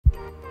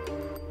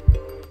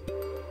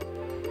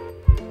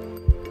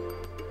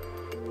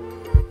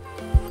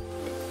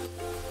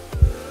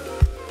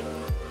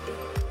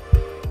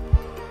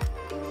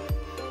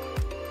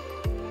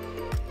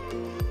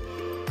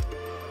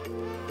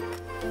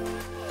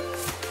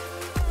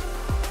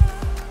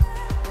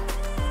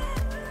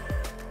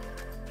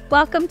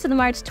Welcome to the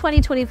March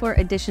 2024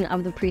 edition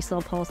of the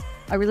Presale Pulse,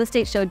 a real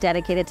estate show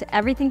dedicated to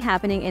everything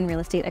happening in real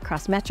estate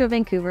across Metro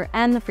Vancouver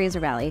and the Fraser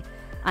Valley.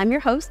 I'm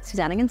your host,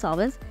 Susanna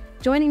Gonsalves.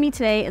 Joining me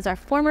today is our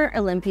former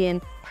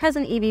Olympian,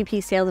 present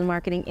EVP Sales and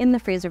Marketing in the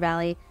Fraser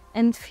Valley,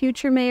 and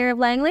future Mayor of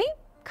Langley,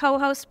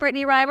 co-host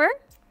Brittany Reiber.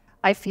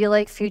 I feel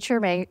like future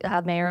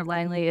Mayor of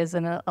Langley is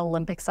an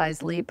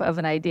Olympic-sized leap of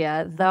an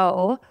idea,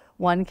 though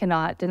one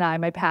cannot deny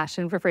my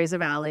passion for Fraser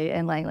Valley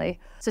and Langley.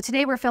 So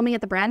today we're filming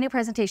at the brand new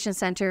presentation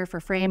center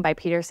for Frame by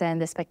Peterson.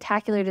 This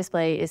spectacular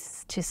display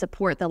is to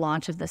support the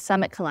launch of the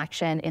Summit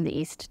Collection in the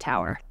East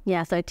Tower.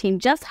 Yeah, so our team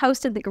just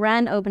hosted the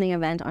grand opening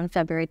event on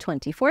February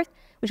 24th,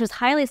 which was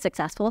highly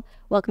successful,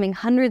 welcoming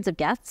hundreds of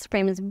guests.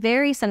 Frame is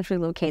very centrally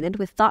located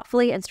with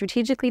thoughtfully and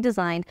strategically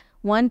designed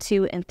 1-,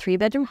 2-, and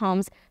 3-bedroom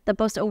homes that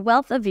boast a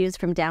wealth of views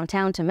from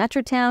downtown to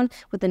Metrotown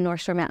with the North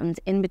Shore Mountains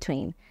in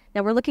between.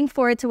 Now we're looking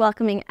forward to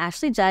welcoming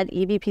Ashley Judd,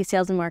 EVP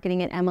Sales and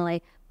Marketing at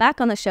MLA, back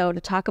on the show to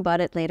talk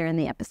about it later in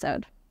the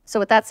episode. So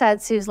with that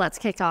said, Suze, let's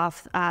kick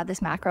off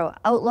this macro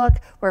outlook.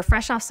 We're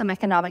fresh off some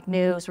economic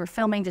news. We're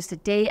filming just a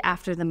day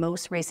after the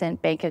most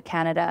recent Bank of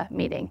Canada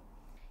meeting.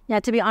 Yeah,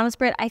 to be honest,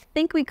 Britt, I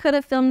think we could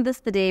have filmed this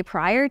the day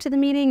prior to the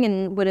meeting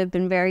and would have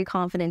been very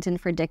confident in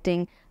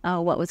predicting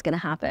what was going to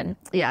happen.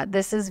 Yeah,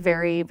 this is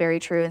very,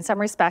 very true. In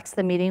some respects,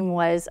 the meeting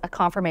was a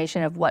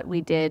confirmation of what we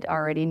did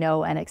already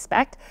know and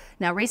expect.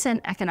 Now, recent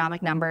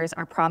economic numbers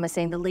are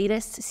promising. The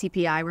latest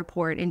CPI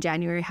report in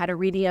January had a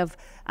reading of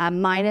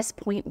minus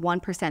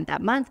 0.1%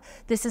 that month.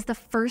 This is the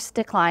first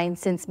decline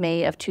since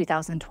May of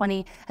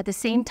 2020. At the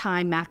same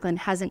time, Macklin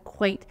hasn't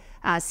quite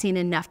seen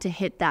enough to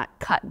hit that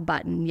cut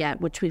button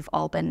yet, which we've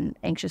all been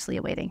anxiously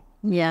awaiting.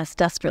 Yes,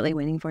 desperately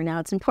waiting for.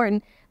 Now, it's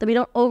important that we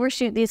don't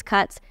overshoot these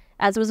cuts,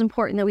 as it was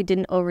important that we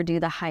didn't overdo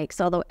the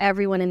hikes. Although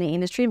everyone in the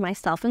industry,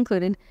 myself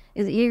included,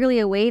 is eagerly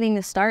awaiting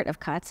the start of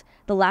cuts,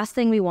 the last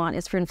thing we want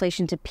is for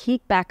inflation to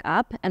peak back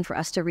up and for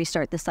us to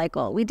restart the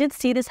cycle. We did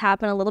see this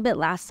happen a little bit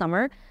last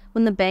summer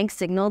when the bank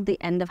signaled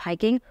the end of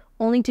hiking,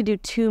 only to do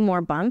 2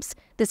 more bumps.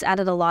 This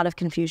added a lot of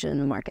confusion in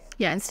the market.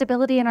 Yeah, and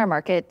stability in our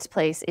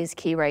marketplace is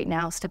key right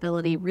now.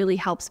 Stability really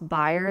helps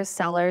buyers,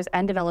 sellers,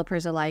 and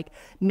developers alike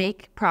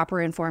make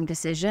proper informed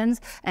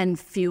decisions and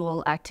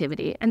fuel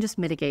activity and just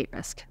mitigate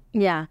risk.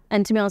 Yeah,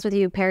 and to be honest with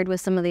you, paired with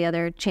some of the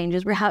other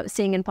changes we're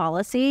seeing in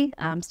policy,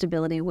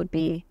 stability would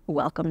be a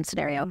welcome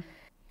scenario.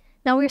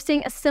 Now, we're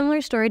seeing a similar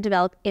story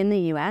develop in the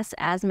U.S.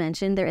 As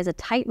mentioned, there is a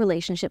tight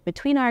relationship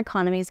between our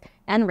economies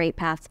and rate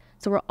paths,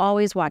 so we're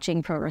always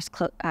watching progress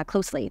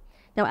closely.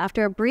 Now,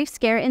 after a brief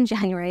scare in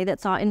January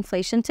that saw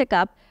inflation tick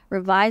up,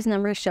 revised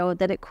numbers showed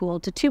that it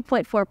cooled to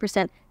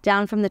 2.4%,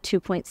 down from the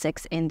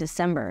 2.6% in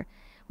December.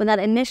 When that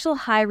initial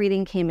high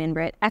reading came in,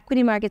 Britt,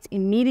 equity markets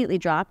immediately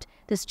dropped.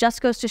 This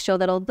just goes to show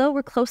that although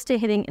we're close to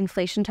hitting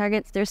inflation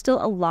targets, there's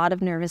still a lot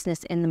of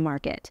nervousness in the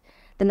market.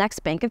 The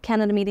next Bank of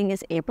Canada meeting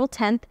is April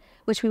 10th,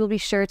 which we will be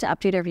sure to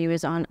update our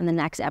viewers on in the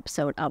next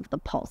episode of The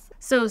Pulse.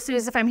 So,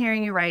 Suze, if I'm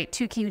hearing you right,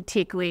 2 key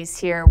takeaways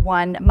here.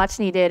 One, much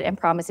needed and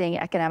promising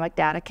economic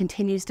data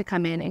continues to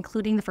come in,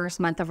 including the first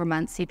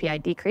month-over-month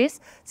CPI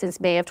decrease since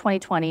May of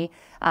 2020.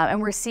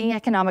 And we're seeing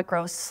economic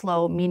growth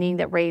slow, meaning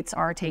that rates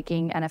are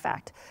taking an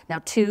effect.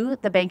 Now, 2,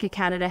 the Bank of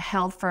Canada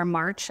held for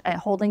March,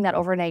 holding that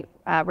overnight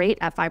rate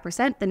at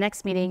 5%. The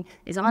next meeting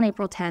is on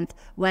April 10th,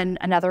 when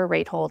another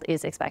rate hold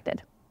is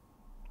expected.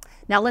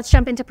 Now let's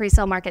jump into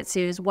pre-sale market,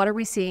 Suze. What are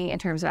we seeing in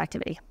terms of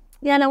activity?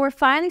 Yeah, no, we're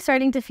finally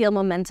starting to feel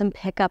momentum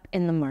pick up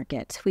in the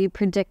market. We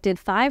predicted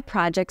 5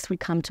 projects would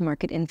come to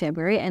market in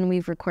February, and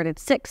we've recorded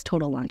 6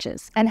 total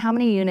launches. And how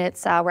many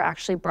units were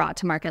actually brought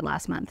to market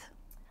last month?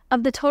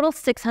 Of the total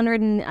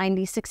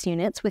 696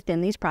 units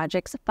within these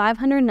projects,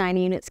 590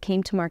 units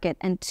came to market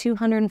and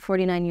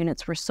 249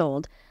 units were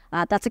sold.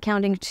 That's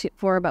accounting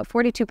for about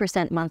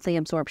 42% monthly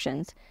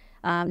absorptions.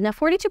 Now,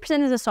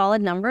 42% is a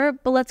solid number,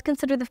 but let's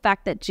consider the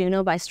fact that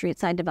Juno by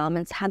Streetside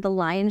Developments had the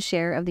lion's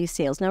share of these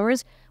sales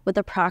numbers with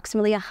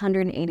approximately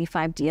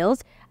 185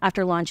 deals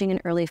after launching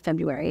in early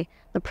February.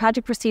 The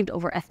project received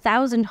over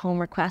 1,000 home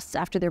requests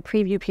after their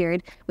preview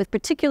period, with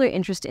particular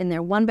interest in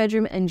their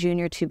 1-bedroom and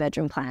junior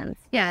 2-bedroom plans.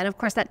 Yeah, and of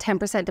course that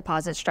 10%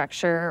 deposit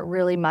structure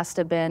really must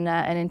have been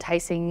an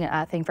enticing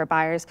thing for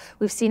buyers.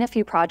 We've seen a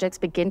few projects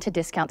begin to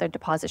discount their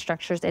deposit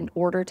structures in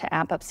order to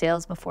amp up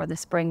sales before the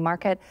spring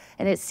market,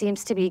 and it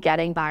seems to be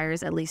getting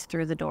buyers at least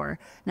through the door.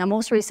 Now,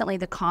 most recently,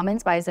 the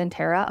Commons by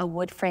Zenterra, a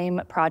wood frame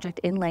project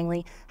in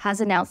Langley,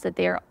 has announced that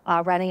they're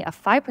running a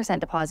 5%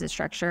 deposit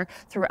structure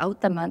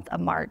throughout the month of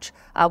March.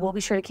 We'll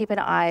be sure to keep an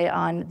eye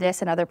on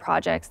this and other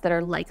projects that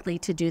are likely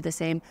to do the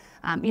same.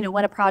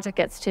 When a project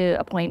gets to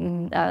a point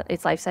in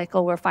its life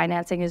cycle where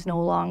financing is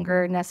no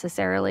longer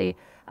necessarily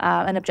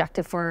an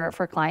objective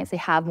for clients, they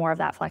have more of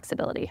that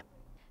flexibility.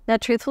 Now,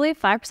 truthfully,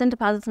 5%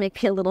 deposits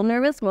make me a little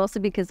nervous,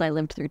 mostly because I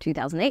lived through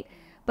 2008.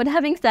 But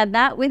having said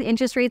that, with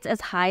interest rates as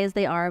high as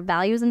they are,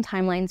 values and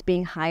timelines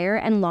being higher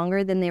and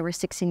longer than they were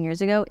 16 years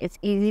ago, it's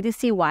easy to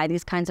see why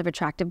these kinds of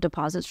attractive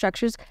deposit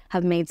structures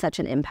have made such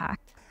an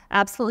impact.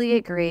 Absolutely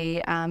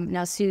agree.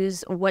 Now,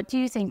 Suze, what do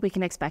you think we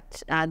can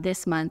expect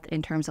this month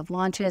in terms of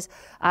launches?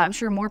 I'm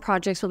sure more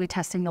projects will be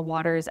testing the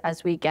waters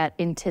as we get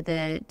into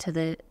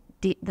the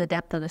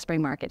depth of the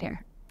spring market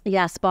here.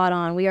 Yeah, spot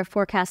on. We are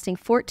forecasting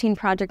 14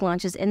 project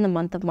launches in the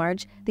month of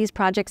March. These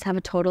projects have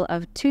a total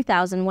of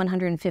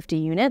 2,150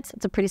 units.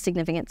 It's a pretty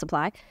significant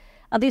supply.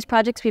 Of these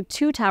projects, we have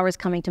 2 towers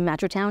coming to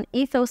Metrotown,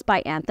 Ethos by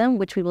Anthem,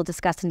 which we will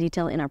discuss in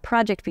detail in our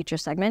project feature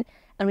segment,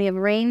 and we have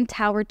Rain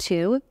Tower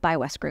 2 by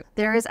Wesgroup.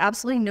 There is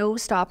absolutely no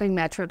stopping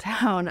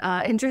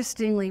Metrotown.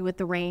 Interestingly, with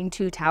the Rain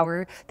 2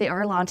 tower, they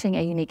are launching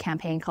a unique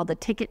campaign called the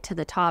Ticket to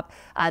the Top.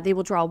 They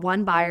will draw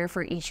 1 buyer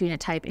for each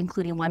unit type,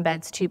 including 1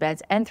 beds, 2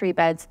 beds, and 3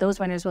 beds. Those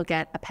winners will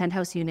get a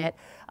penthouse unit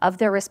of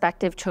their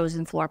respective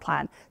chosen floor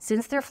plan.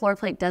 Since their floor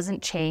plate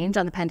doesn't change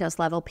on the penthouse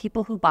level,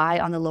 people who buy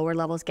on the lower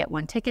levels get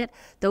 1 ticket.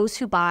 Those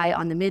who buy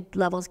on the mid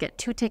levels get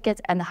 2 tickets,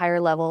 and the higher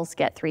levels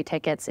get 3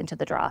 tickets into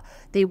the draw.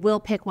 They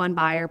will pick 1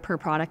 buyer per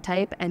product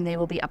type, and they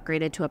will be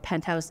upgraded to a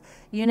penthouse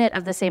unit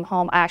of the same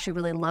home. I actually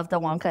really love the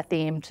Wonka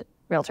themed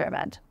realtor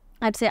event.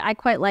 I'd say I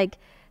quite like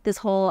this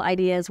whole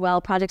idea as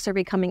well. Projects are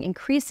becoming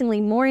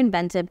increasingly more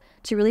inventive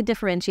to really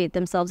differentiate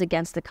themselves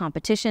against the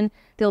competition.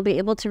 They'll be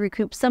able to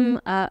recoup some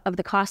of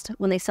the cost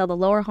when they sell the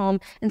lower home.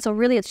 And so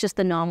really it's just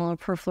the nominal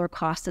per floor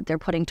cost that they're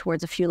putting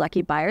towards a few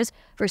lucky buyers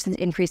versus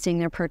increasing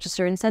their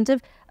purchaser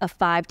incentive of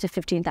 $5,000 to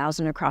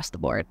 $15,000 across the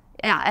board.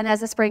 Yeah, and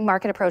as the spring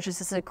market approaches,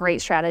 this is a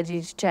great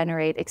strategy to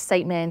generate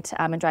excitement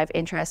and drive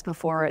interest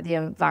before the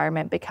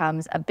environment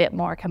becomes a bit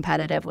more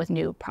competitive with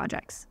new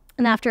projects.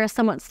 And after a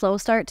somewhat slow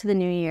start to the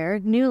new year,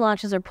 new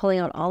launches are pulling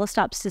out all the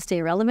stops to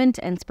stay relevant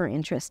and spur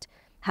interest.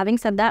 Having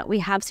said that, we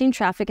have seen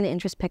traffic and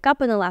interest pick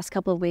up in the last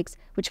couple of weeks,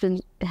 which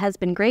has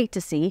been great to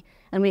see,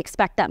 and we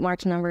expect that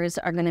March numbers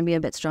are going to be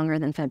a bit stronger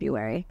than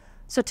February.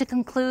 So to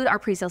conclude our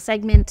pre-sale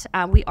segment,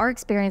 we are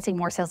experiencing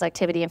more sales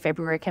activity in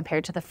February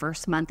compared to the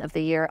first month of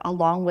the year,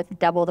 along with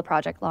double the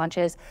project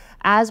launches.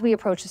 As we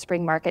approach the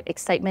spring market,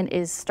 excitement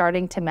is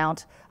starting to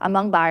mount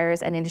among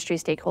buyers and industry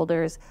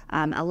stakeholders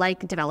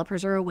alike.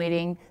 Developers are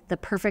awaiting the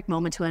perfect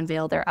moment to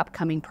unveil their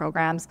upcoming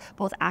programs.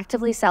 Both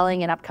actively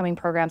selling and upcoming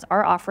programs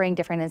are offering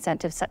different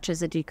incentives, such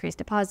as a decreased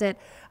deposit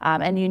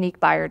and unique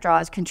buyer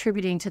draws,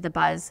 contributing to the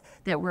buzz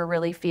that we're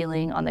really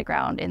feeling on the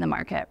ground in the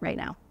market right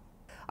now.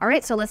 All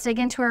right, so let's dig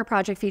into our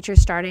project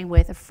features, starting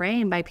with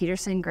Frame by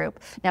Peterson Group.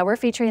 Now we're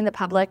featuring the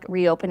public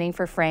reopening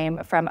for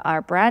Frame from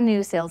our brand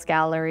new sales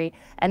gallery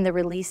and the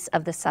release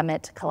of the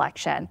Summit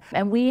collection.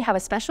 And we have a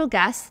special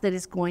guest that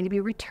is going to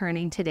be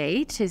returning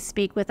today to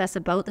speak with us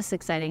about this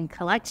exciting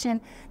collection.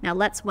 Now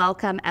let's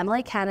welcome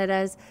Emily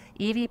Canada's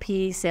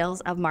EVP Sales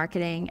of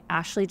Marketing,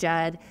 Ashley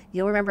Judd.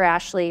 You'll remember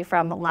Ashley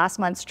from last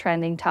month's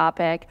trending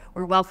topic.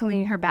 We're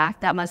welcoming her back.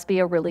 That must be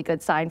a really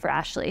good sign for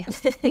Ashley.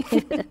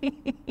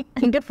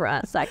 And good for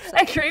us,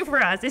 actually. Great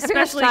for us,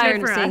 especially good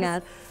for us.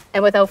 us.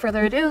 And without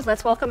further ado,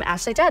 let's welcome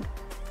Ashley Judd.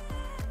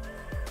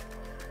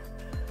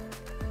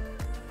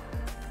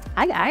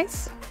 Hi,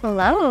 guys.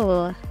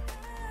 Hello.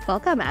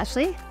 Welcome,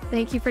 Ashley.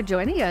 Thank you for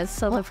joining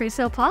us on the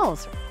Presale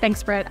Pulse.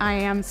 Thanks, Britt. I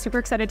am super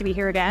excited to be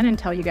here again and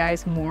tell you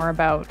guys more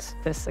about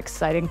this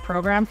exciting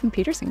program from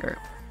Peterson Group.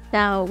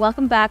 Now,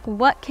 welcome back.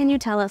 What can you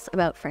tell us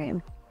about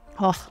Frame?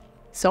 Oh,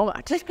 so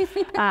much.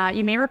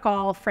 You may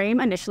recall Frame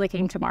initially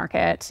came to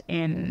market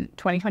in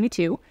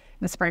 2022. In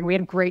the spring, we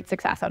had great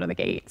success out of the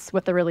gates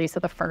with the release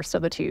of the first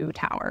of the 2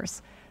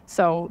 towers.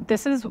 So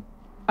this is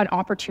an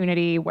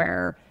opportunity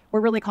where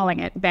we're really calling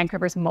it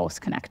Vancouver's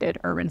most connected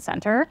urban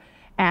center.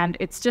 And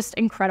it's just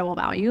incredible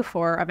value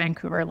for a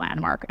Vancouver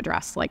landmark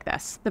address like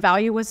this. The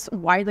value was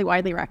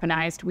widely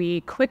recognized.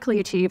 We quickly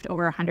achieved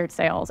over 100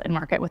 sales in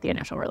market with the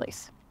initial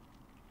release.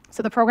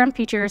 So the program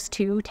features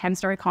 2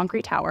 10-story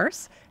concrete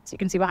towers, as you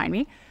can see behind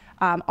me,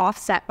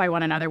 offset by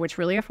one another, which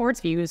really affords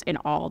views in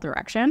all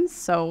directions.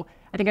 So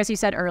I think, as you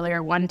said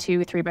earlier, 1, 2,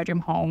 3-bedroom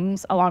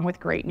homes, along with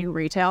great new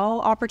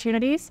retail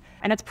opportunities.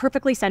 And it's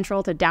perfectly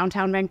central to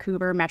downtown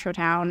Vancouver,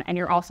 Metrotown, and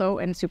you're also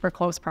in super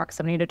close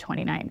proximity to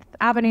 29th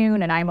Avenue,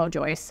 Nanaimo,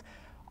 Joyce,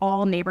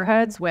 all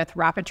neighborhoods with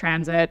rapid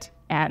transit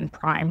and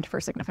primed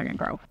for significant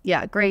growth.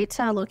 Yeah, great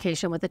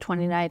location with the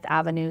 29th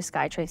Avenue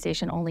SkyTrain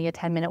station, only a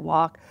 10-minute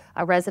walk.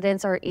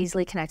 Residents are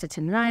easily connected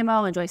to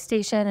Nanaimo and Joyce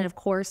Station, and of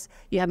course,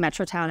 you have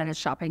Metrotown and its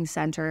shopping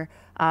center,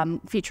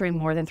 featuring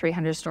more than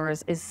 300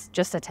 stores, is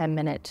just a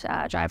 10-minute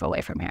drive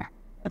away from here.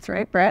 That's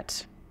right,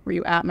 Brett. Were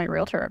you at my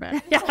realtor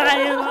event?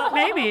 Yeah,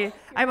 maybe.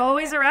 I'm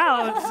always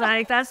around.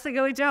 Like, that's the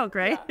going joke,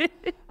 right?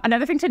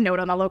 Another thing to note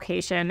on the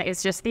location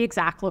is just the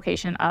exact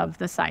location of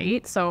the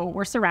site. So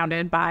we're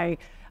surrounded by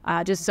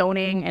just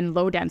zoning and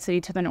low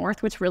density to the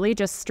north, which really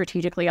just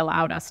strategically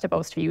allowed us to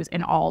boast views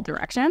in all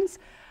directions.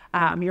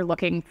 You're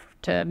looking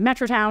to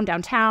Metrotown,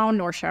 downtown,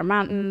 North Shore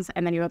Mountains,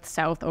 and then you have the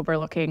south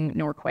overlooking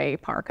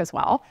Norquay Park as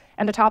well.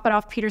 And to top it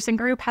off, Peterson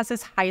Group has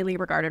this highly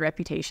regarded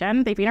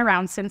reputation. They've been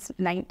around since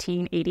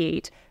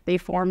 1988. They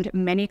formed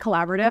many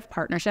collaborative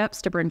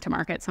partnerships to bring to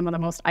market some of the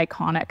most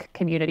iconic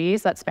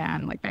communities that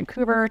span like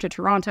Vancouver to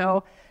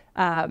Toronto,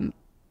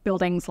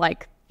 buildings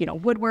like,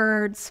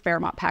 Woodward's,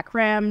 Fairmont Pac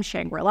Rim,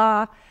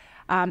 Shangri-La.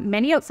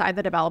 Many outside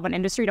the development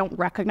industry don't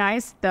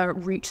recognize the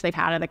reach they've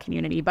had in the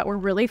community, but we're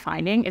really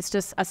finding it's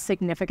just a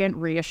significant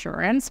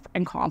reassurance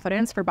and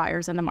confidence for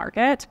buyers in the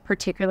market,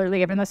 particularly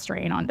given the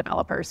strain on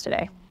developers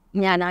today.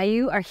 Yeah, now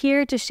you are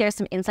here to share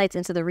some insights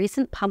into the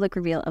recent public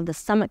reveal of the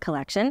Summit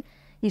Collection.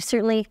 You've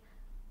certainly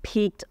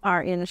piqued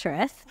our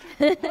interest.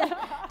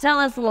 Tell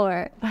us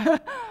more.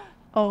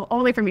 Oh,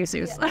 only from you,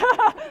 Suze.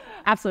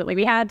 Absolutely.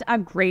 We had a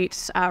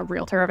great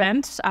realtor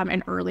event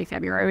in early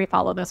February. We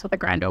followed this with a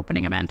grand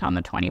opening event on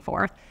the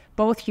 24th.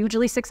 Both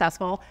hugely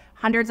successful.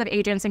 Hundreds of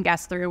agents and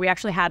guests through. We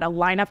actually had a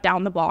lineup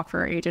down the block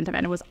for our agent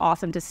event. It was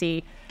awesome to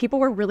see. People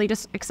were really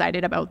just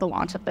excited about the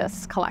launch of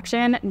this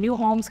collection. New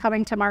homes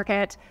coming to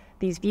market,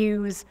 these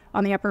views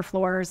on the upper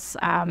floors,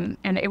 and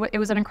it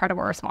was an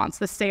incredible response.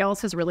 The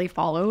sales has really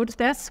followed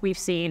this. We've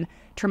seen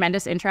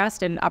tremendous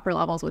interest in upper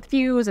levels with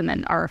views, and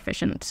then our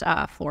efficient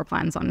floor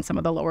plans on some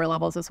of the lower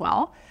levels as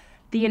well.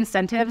 The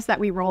incentives that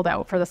we rolled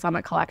out for the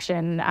Summit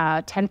Collection,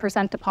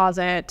 10%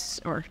 deposit,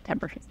 or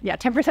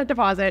 10%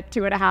 deposit,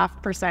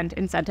 2.5%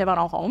 incentive on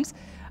all homes.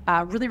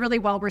 Really, really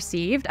well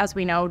received. As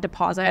we know,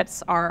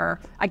 deposits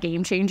are a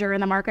game changer in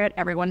the market.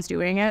 Everyone's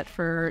doing it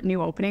for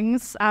new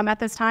openings at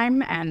this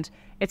time, and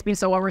it's been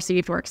so well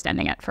received, we're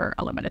extending it for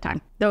a limited time.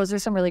 Those are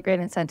some really great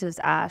incentives,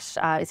 Ash.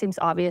 It seems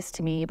obvious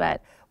to me,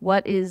 but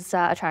what is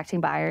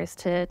attracting buyers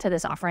to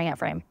this offering at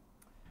Frame?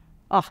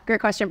 Oh,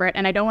 great question, Britt.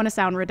 And I don't want to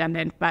sound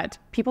redundant, but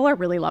people are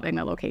really loving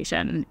the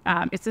location.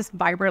 It's this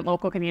vibrant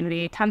local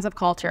community, tons of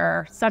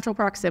culture, central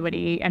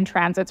proximity, and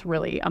transit's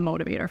really a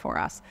motivator for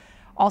us.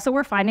 Also,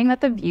 we're finding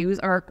that the views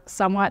are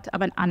somewhat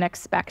of an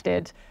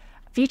unexpected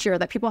feature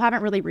that people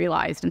haven't really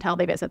realized until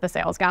they visit the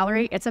sales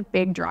gallery. It's a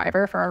big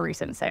driver for our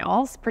recent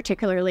sales,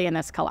 particularly in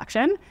this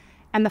collection.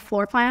 And the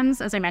floor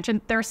plans, as I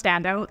mentioned, they're a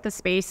standout. The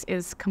space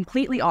is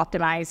completely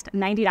optimized.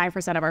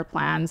 99% of our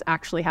plans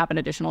actually have an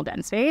additional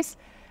den space.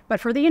 But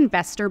for the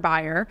investor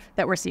buyer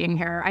that we're seeing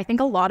here, I think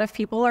a lot of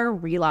people are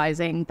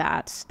realizing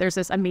that there's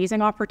this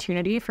amazing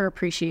opportunity for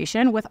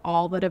appreciation with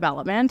all the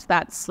development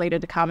that's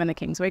slated to come in the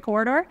Kingsway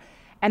corridor.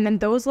 And then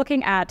those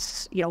looking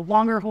at,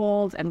 longer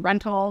holds and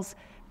rentals,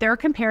 they're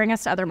comparing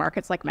us to other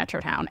markets like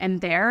Metrotown,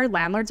 and their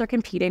landlords are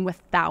competing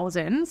with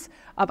thousands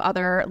of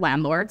other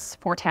landlords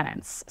for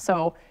tenants.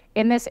 So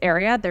in this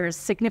area, there's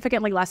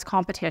significantly less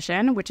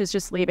competition, which is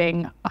just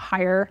leaving a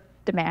higher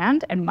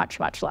demand and much,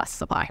 much less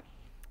supply.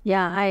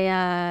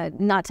 Yeah,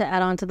 not to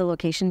add on to the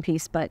location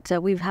piece, but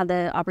we've had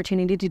the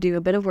opportunity to do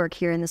a bit of work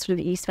here in this sort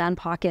of East Van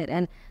pocket,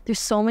 and there's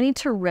so many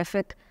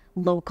terrific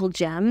local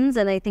gems,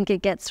 and I think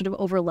it gets sort of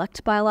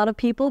overlooked by a lot of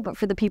people, but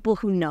for the people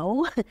who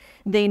know,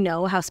 they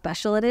know how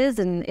special it is,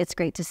 and it's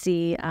great to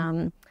see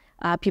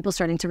people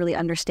starting to really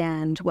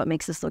understand what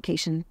makes this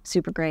location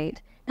super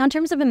great. Now, in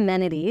terms of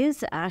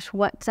amenities, Ash,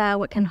 what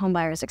can home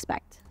buyers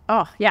expect?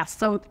 Oh, yes.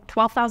 So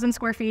 12,000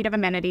 square feet of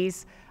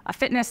amenities, a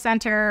fitness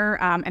center,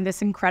 and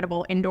this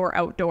incredible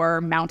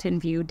indoor-outdoor mountain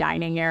view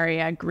dining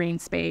area, green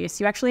space.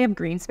 You actually have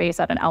green space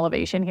at an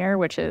elevation here,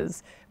 which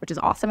is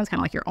awesome. It's kind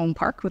of like your own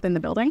park within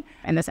the building,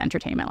 and this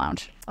entertainment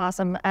lounge.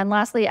 Awesome. And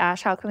lastly,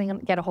 Ash, how can we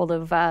get a hold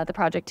of the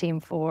project team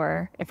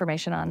for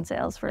information on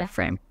sales for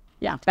Frame?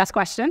 Yeah, best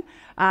question.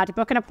 To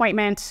book an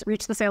appointment,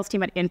 reach the sales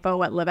team at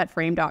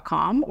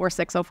info@liveatframe.com or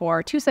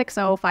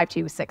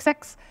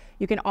 604-260-5266.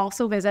 You can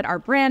also visit our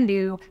brand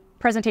new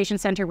presentation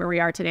center where we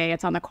are today.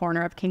 It's on the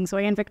corner of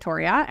Kingsway and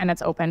Victoria, and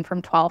it's open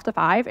from 12 to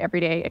 5 every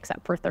day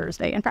except for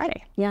Thursday and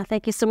Friday. Yeah,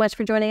 thank you so much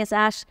for joining us,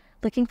 Ash.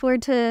 Looking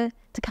forward to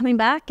coming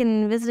back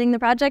and visiting the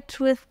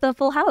project with the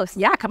full house.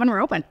 Yeah, come when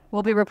we're open.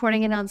 We'll be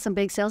reporting in on some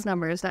big sales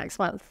numbers next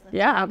month.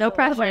 Yeah, no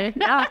pressure.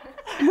 Yeah.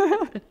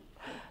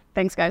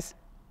 Thanks, guys.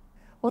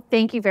 Well,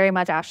 thank you very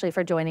much, Ashley,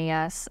 for joining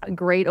us. A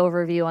great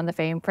overview on the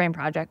Frame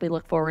project. We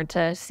look forward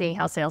to seeing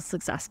how sales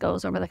success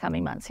goes over the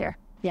coming months here.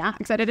 Yeah,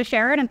 excited to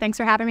share it, and thanks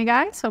for having me,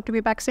 guys. Hope to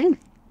be back soon.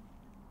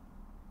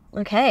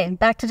 Okay,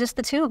 back to just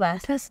the two of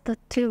us. Just the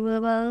two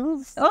of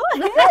us. Oh,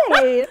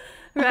 hey!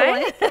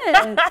 Right?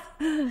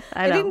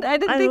 I didn't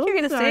think you were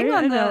going to sing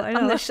on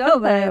the show,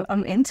 but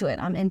I'm into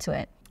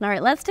it. All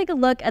right, let's take a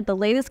look at the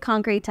latest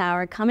concrete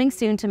tower coming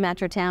soon to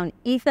Metrotown,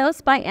 Ethos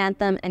by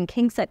Anthem and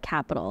KingSett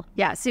Capital.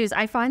 Yeah, Suze,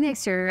 I find the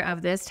exterior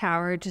of this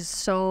tower just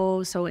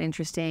so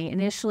interesting.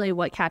 Initially,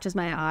 what catches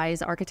my eye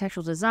is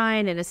architectural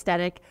design and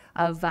aesthetic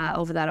of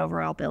over that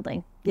overall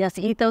building. Yes,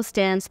 Ethos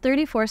stands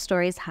 34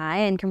 stories high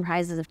and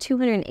comprises of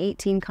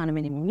 218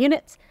 condominium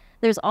units.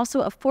 There's also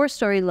a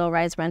 4-story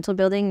low-rise rental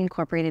building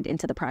incorporated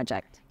into the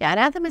project. Yeah, and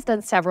Anthem has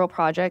done several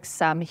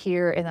projects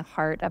here in the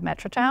heart of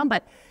Metrotown,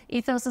 but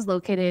Ethos is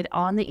located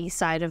on the east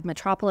side of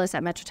Metropolis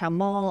at Metrotown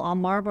Mall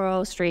on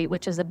Marlborough Street,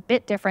 which is a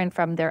bit different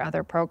from their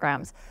other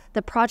programs.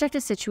 The project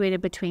is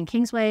situated between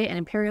Kingsway and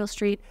Imperial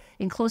Street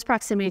in close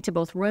proximity to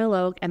both Royal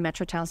Oak and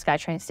Metrotown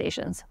SkyTrain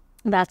stations.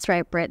 That's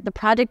right, Britt. The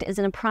project is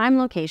in a prime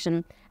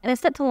location and is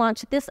set to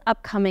launch this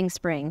upcoming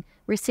spring.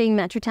 We're seeing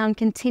Metrotown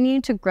continue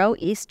to grow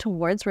east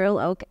towards Royal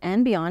Oak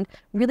and beyond,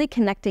 really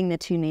connecting the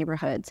two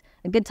neighborhoods.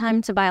 A good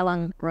time to buy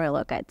along Royal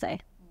Oak, I'd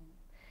say.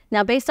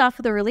 Now, based off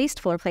of the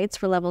released floor plates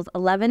for levels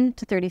 11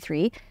 to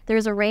 33, there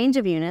is a range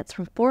of units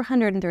from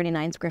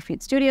 439 square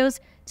feet studios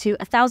to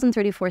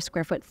 1,034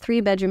 square foot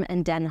 3-bedroom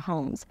and den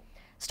homes.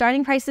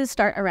 Starting prices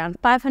start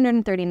around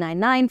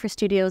 $539,900 for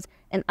studios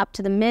and up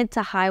to the mid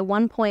to high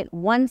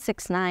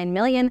 $1.169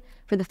 million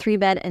for the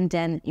 3-bed and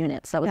den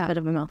units. That was a bit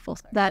of a mouthful.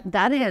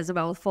 That is a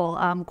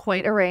mouthful.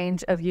 Quite a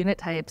range of unit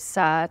types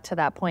to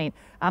that point.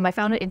 I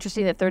found it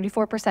interesting that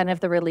 34% of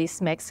the release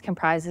mix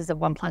comprises of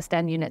 1+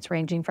 den units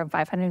ranging from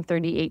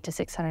 538 to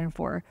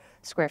 604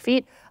 square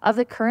feet. Of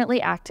the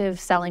currently active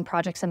selling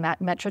projects in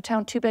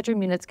Metrotown,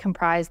 2-bedroom units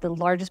comprise the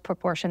largest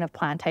proportion of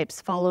plan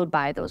types, followed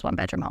by those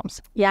 1-bedroom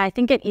homes. Yeah, I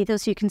think at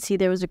Ethos you can see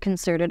there was a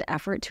concerted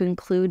effort to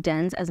include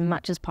dens as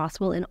much as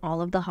possible in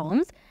all of the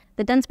homes.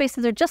 The den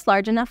spaces are just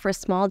large enough for a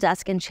small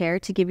desk and chair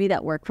to give you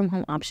that work from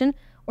home option,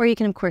 or you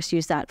can of course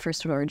use that for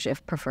storage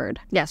if preferred.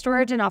 Yeah,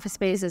 storage and office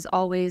space is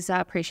always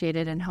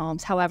appreciated in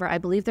homes. However, I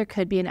believe there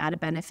could be an added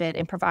benefit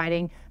in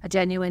providing a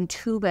genuine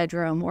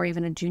 2-bedroom or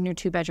even a junior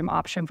 2-bedroom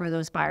option for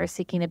those buyers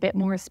seeking a bit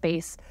more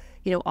space,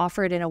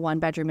 offered in a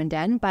 1-bedroom and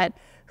den, but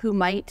who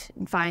might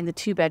find the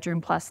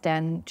 2-bedroom plus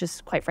den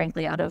just quite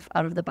frankly out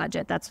of the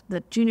budget. That's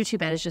the junior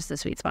 2-bed is just the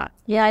sweet spot.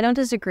 Yeah, I don't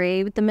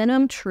disagree. With the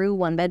minimum true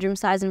 1-bedroom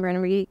size in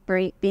Burnaby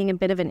being a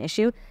bit of an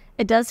issue,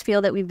 it does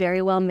feel that we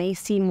very well may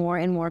see more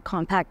and more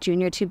compact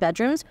junior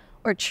 2-bedrooms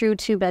or true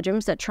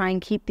 2-bedrooms that try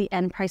and keep the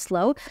end price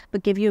low,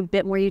 but give you a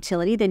bit more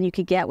utility than you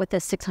could get with a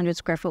 600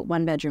 square foot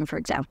 1-bedroom, for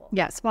example.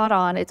 Yeah, spot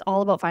on. It's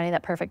all about finding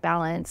that perfect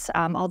balance.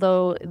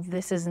 Although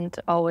this isn't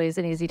always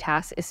an easy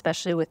task,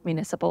 especially with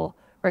municipal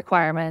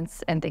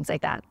requirements and things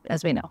like that,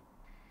 as we know.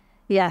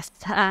 Yes.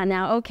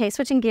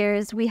 Switching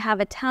gears, we have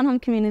a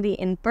townhome community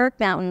in Burke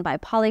Mountain by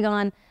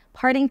Polygon,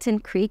 Partington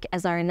Creek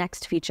as our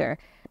next feature.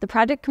 The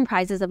project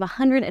comprises of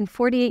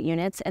 148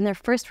 units, and their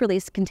first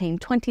release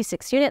contained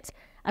 26 units.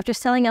 After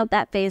selling out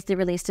that phase, they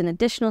released an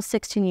additional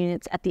 16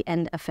 units at the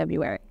end of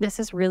February. This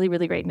is really,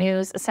 really great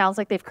news. It sounds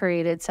like they've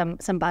created some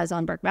buzz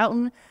on Burke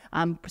Mountain.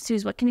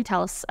 Suze, what can you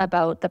tell us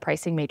about the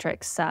pricing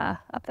matrix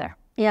up there?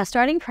 Yeah,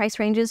 starting price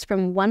ranges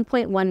from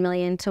 $1.1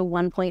 million to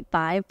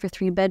 $1.5 for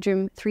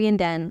 3-bedroom, 3 and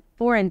den,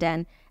 4 and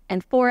den,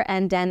 and 4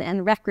 and den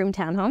and rec room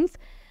townhomes.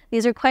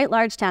 These are quite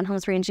large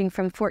townhomes ranging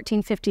from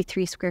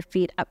 1,453 square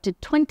feet up to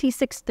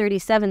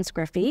 2,637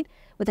 square feet,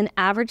 with an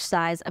average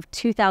size of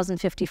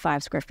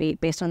 2,055 square feet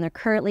based on their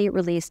currently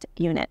released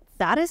unit.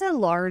 That is a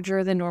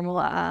larger than normal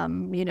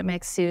unit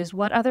mix, Suze.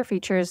 What other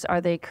features are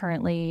they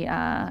currently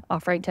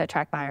offering to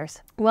attract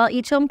buyers? Well,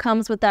 each home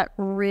comes with that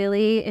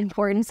really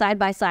important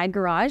side-by-side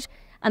garage,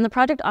 and the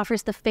project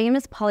offers the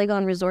famous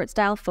Polygon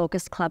resort-style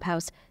focused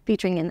clubhouse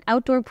featuring an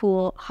outdoor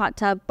pool, hot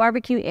tub,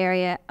 barbecue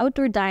area,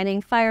 outdoor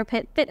dining, fire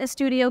pit, fitness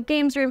studio,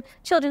 games room,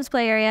 children's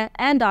play area,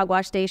 and dog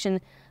wash station.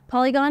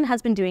 Polygon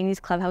has been doing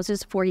these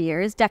clubhouses for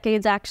years,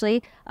 decades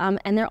actually,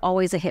 and they're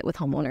always a hit with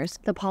homeowners.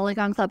 The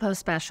Polygon Clubhouse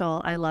Special,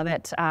 I love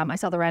it. I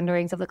saw the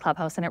renderings of the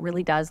clubhouse, and it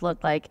really does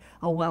look like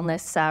a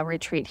wellness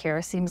retreat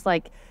here. Seems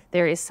like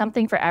there is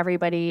something for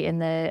everybody in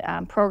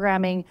the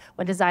programming.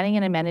 When designing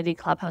an amenity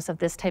clubhouse of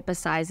this type of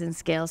size and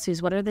scale,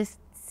 Suze, what are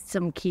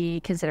some key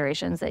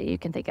considerations that you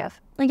can think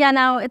of? Yeah,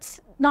 now it's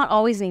not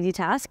always an easy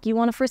task. You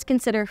want to first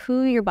consider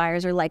who your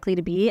buyers are likely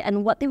to be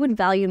and what they would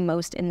value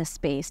most in the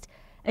space.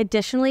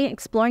 Additionally,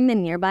 exploring the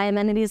nearby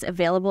amenities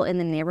available in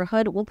the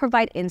neighborhood will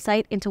provide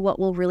insight into what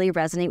will really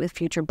resonate with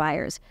future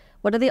buyers.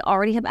 What do they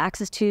already have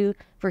access to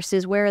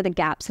versus where are the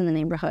gaps in the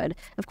neighborhood?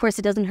 Of course,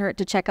 it doesn't hurt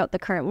to check out the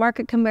current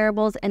market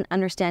comparables and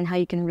understand how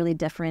you can really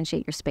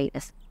differentiate your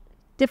space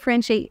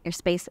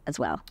as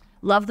well.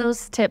 Love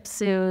those tips,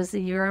 Suze.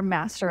 You're a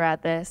master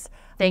at this.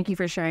 Thank you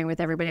for sharing with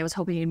everybody. I was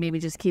hoping you'd maybe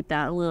just keep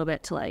that a little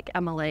bit to like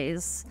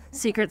MLA's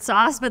secret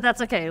sauce, but that's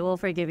okay. We'll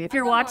forgive you. If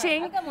you're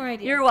watching,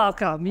 you're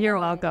welcome. You're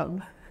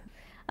welcome.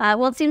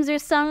 Well, it seems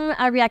there's some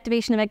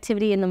reactivation of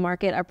activity in the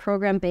market. Our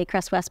program,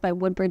 Baycrest West by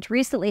Woodbridge,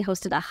 recently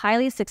hosted a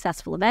highly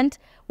successful event,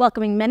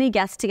 welcoming many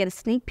guests to get a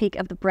sneak peek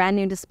of the brand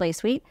new display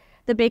suite.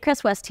 The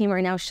Baycrest West team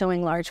are now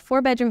showing large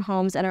 4-bedroom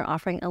homes and are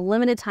offering a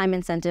limited time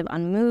incentive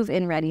on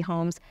move-in ready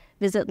homes.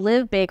 Visit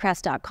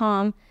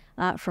livebaycrest.com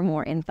for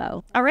more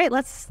info. All right,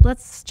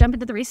 let's jump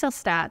into the resale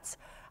stats.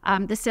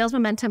 The sales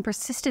momentum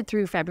persisted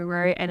through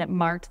February, and it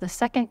marked the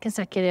second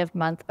consecutive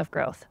month of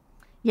growth.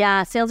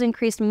 Yeah, sales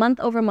increased month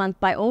over month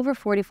by over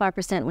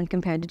 45% when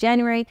compared to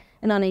January,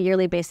 and on a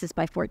yearly basis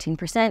by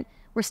 14%.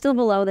 We're still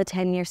below the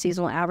 10-year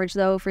seasonal average,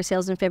 though, for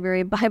sales in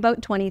February by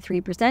about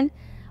 23%.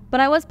 But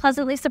I was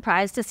pleasantly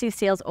surprised to see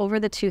sales over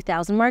the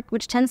 2,000 mark,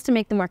 which tends to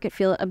make the market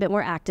feel a bit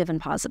more active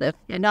and positive.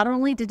 Yeah, not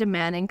only did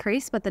demand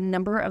increase, but the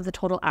number of the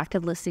total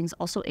active listings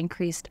also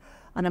increased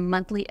on a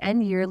monthly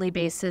and yearly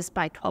basis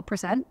by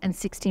 12% and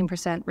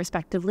 16%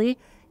 respectively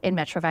in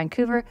Metro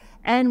Vancouver.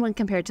 And when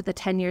compared to the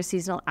 10-year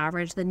seasonal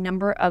average, the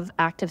number of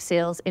active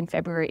sales in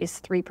February is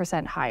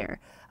 3% higher.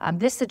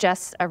 This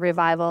suggests a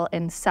revival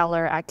in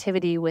seller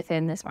activity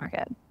within this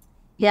market.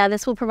 Yeah,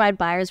 this will provide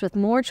buyers with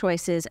more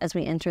choices as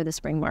we enter the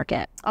spring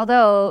market.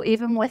 Although,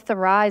 even with the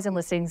rise in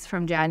listings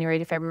from January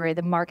to February,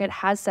 the market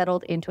has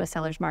settled into a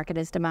seller's market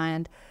as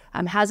demand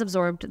has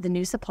absorbed the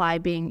new supply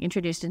being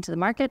introduced into the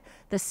market.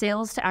 The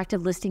sales to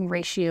active listing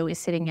ratio is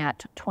sitting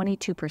at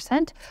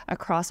 22%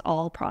 across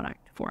all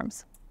product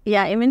forms.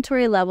 Yeah,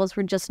 inventory levels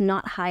were just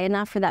not high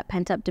enough for that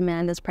pent-up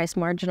demand as price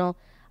marginal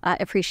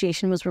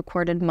appreciation was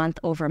recorded month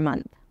over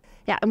month.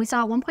 Yeah, and we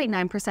saw a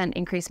 1.9%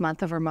 increase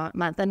month over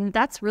month, and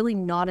that's really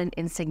not an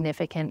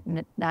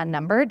insignificant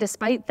number.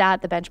 Despite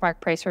that, the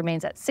benchmark price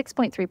remains at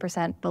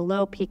 6.3%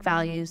 below peak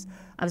values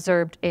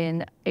observed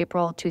in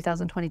April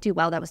 2022.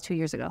 Wow, that was 2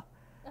 years ago.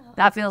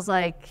 That feels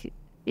like,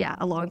 yeah,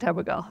 a long time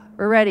ago.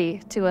 We're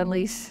ready to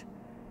unleash.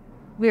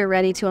 We are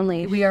ready to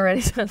unleash. We are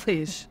ready to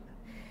unleash.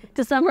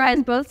 To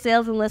summarize, both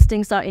sales and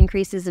listings saw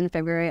increases in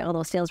February,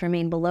 although sales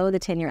remain below the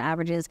 10-year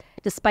averages.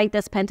 Despite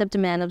this, pent-up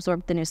demand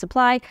absorbed the new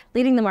supply,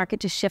 leading the market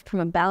to shift from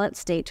a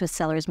balanced state to a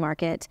seller's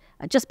market,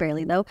 just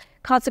barely though.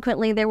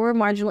 Consequently, there were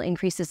marginal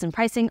increases in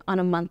pricing on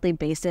a monthly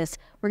basis.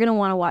 We're going to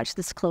want to watch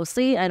this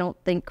closely. I don't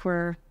think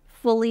we're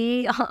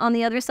fully on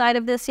the other side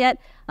of this yet,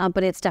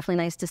 but it's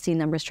definitely nice to see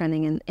numbers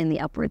trending in the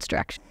upwards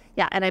direction.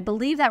 Yeah, and I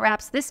believe that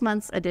wraps this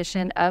month's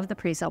edition of the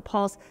Presale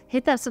Pulse.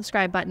 Hit that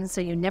subscribe button so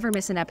you never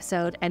miss an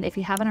episode. And if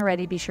you haven't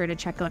already, be sure to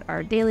check out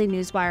our daily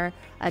newswire,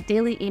 a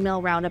daily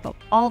email roundup of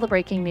all the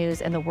breaking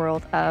news in the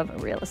world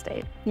of real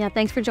estate. Yeah,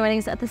 thanks for joining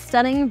us at the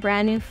stunning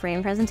brand new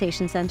Frame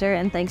Presentation Center.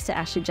 And thanks to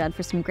Ashley Judd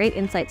for some great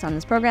insights on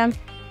this program.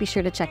 Be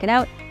sure to check it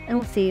out, and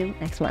we'll see you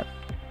next month.